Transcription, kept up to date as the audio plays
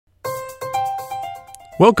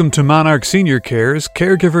Welcome to Monarch Senior Care's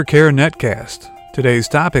Caregiver Care Netcast. Today's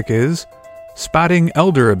topic is Spotting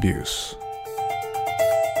Elder Abuse.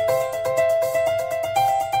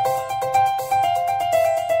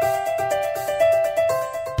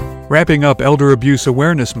 Wrapping up Elder Abuse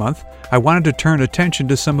Awareness Month, I wanted to turn attention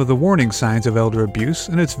to some of the warning signs of elder abuse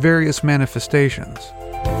and its various manifestations.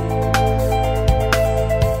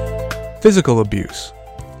 Physical abuse.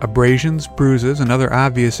 Abrasions, bruises, and other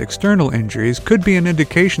obvious external injuries could be an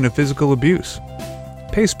indication of physical abuse.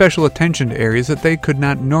 Pay special attention to areas that they could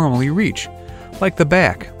not normally reach, like the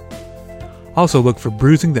back. Also look for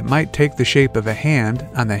bruising that might take the shape of a hand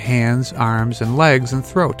on the hands, arms, and legs and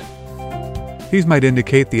throat. These might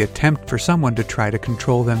indicate the attempt for someone to try to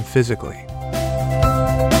control them physically.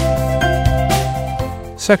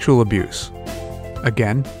 Sexual abuse.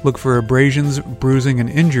 Again, look for abrasions, bruising, and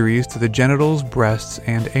injuries to the genitals, breasts,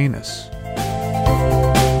 and anus.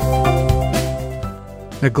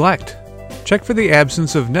 Neglect. Check for the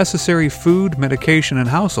absence of necessary food, medication, and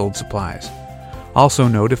household supplies. Also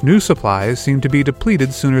note if new supplies seem to be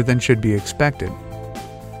depleted sooner than should be expected.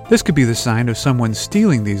 This could be the sign of someone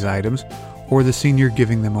stealing these items or the senior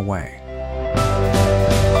giving them away.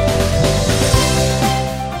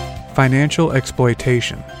 Financial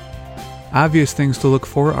exploitation. Obvious things to look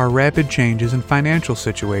for are rapid changes in financial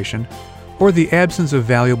situation or the absence of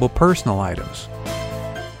valuable personal items.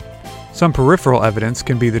 Some peripheral evidence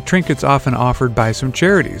can be the trinkets often offered by some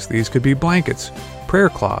charities. These could be blankets, prayer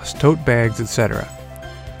cloths, tote bags, etc.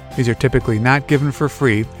 These are typically not given for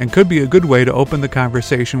free and could be a good way to open the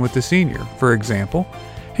conversation with the senior. For example,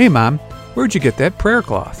 "Hey Mom, where'd you get that prayer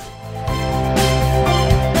cloth?"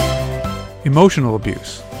 Emotional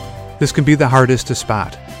abuse. This can be the hardest to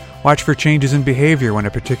spot. Watch for changes in behavior when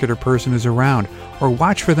a particular person is around, or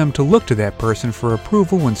watch for them to look to that person for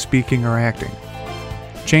approval when speaking or acting.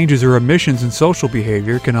 Changes or omissions in social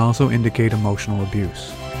behavior can also indicate emotional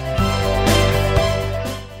abuse.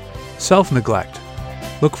 Self-neglect.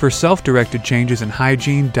 Look for self-directed changes in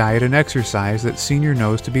hygiene, diet, and exercise that senior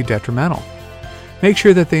knows to be detrimental. Make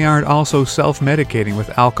sure that they aren't also self-medicating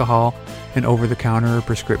with alcohol and over-the-counter or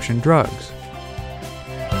prescription drugs.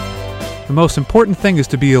 The most important thing is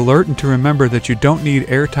to be alert and to remember that you don't need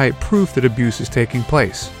airtight proof that abuse is taking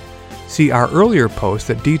place. See our earlier post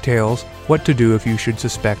that details what to do if you should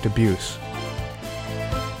suspect abuse.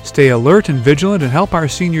 Stay alert and vigilant and help our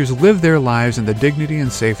seniors live their lives in the dignity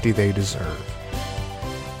and safety they deserve.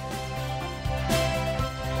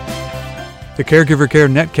 The Caregiver Care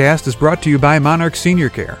Netcast is brought to you by Monarch Senior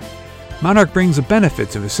Care. Monarch brings the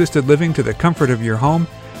benefits of assisted living to the comfort of your home,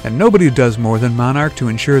 and nobody does more than Monarch to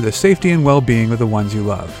ensure the safety and well-being of the ones you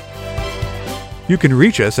love. You can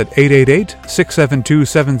reach us at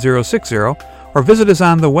 888-672-7060 or visit us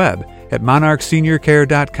on the web at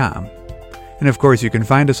monarchseniorcare.com. And of course, you can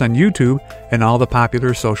find us on YouTube and all the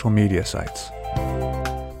popular social media sites.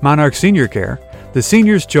 Monarch Senior Care, the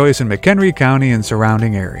senior's choice in McHenry County and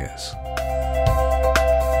surrounding areas.